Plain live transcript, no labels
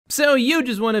So you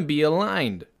just want to be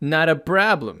aligned. Not a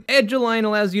problem. Edge align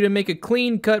allows you to make a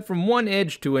clean cut from one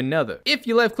edge to another. If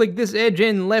you left click this edge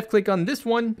and left click on this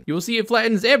one, you will see it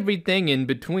flattens everything in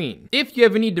between. If you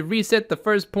ever need to reset the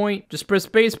first point, just press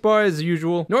spacebar as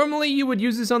usual. Normally you would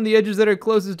use this on the edges that are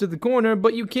closest to the corner,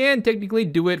 but you can technically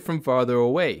do it from farther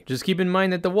away. Just keep in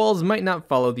mind that the walls might not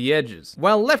follow the edges.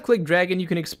 While left click dragging, you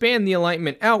can expand the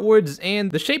alignment outwards,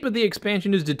 and the shape of the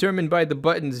expansion is determined by the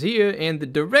buttons here, and the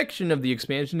direction of the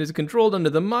expansion is controlled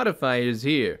under the modifiers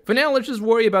here. For now, let's just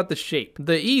worry about the shape.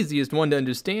 The easiest one to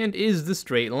understand is the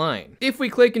straight line. If we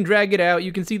click and drag it out,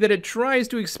 you can see that it tries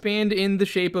to expand in the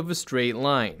shape of a straight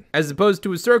line, as opposed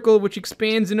to a circle which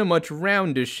expands in a much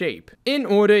rounder shape. In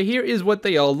order, here is what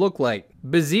they all look like.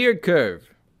 Bezier curve,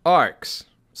 arcs,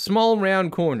 small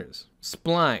round corners,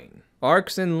 spline,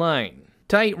 arcs and line,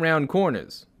 tight round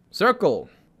corners, circle,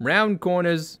 round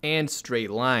corners, and straight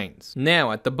lines.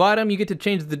 Now at the bottom you get to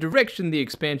change the direction the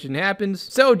expansion happens,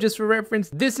 so just for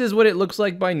reference, this is what it looks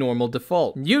like by normal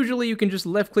default. Usually you can just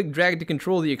left click drag to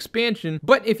control the expansion,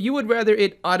 but if you would rather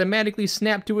it automatically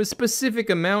snap to a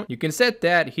specific amount, you can set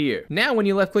that here. Now when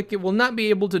you left click, it will not be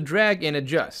able to drag and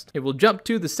adjust. It will jump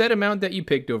to the set amount that you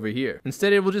picked over here.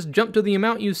 Instead it will just jump to the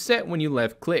amount you set when you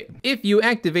left click. If you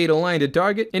activate align to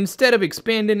target, instead of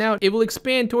expanding out, it will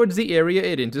expand towards the area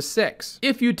it intersects.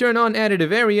 If you turn on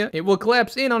additive area, it will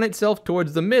collapse in on itself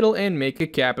towards the middle and make a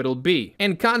capital B.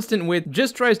 And constant width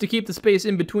just tries to keep the space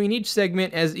in between each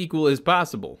segment as equal as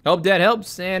possible. Hope that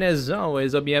helps, and as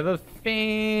always, hope you have a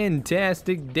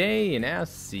fantastic day, and I'll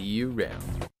see you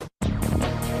around.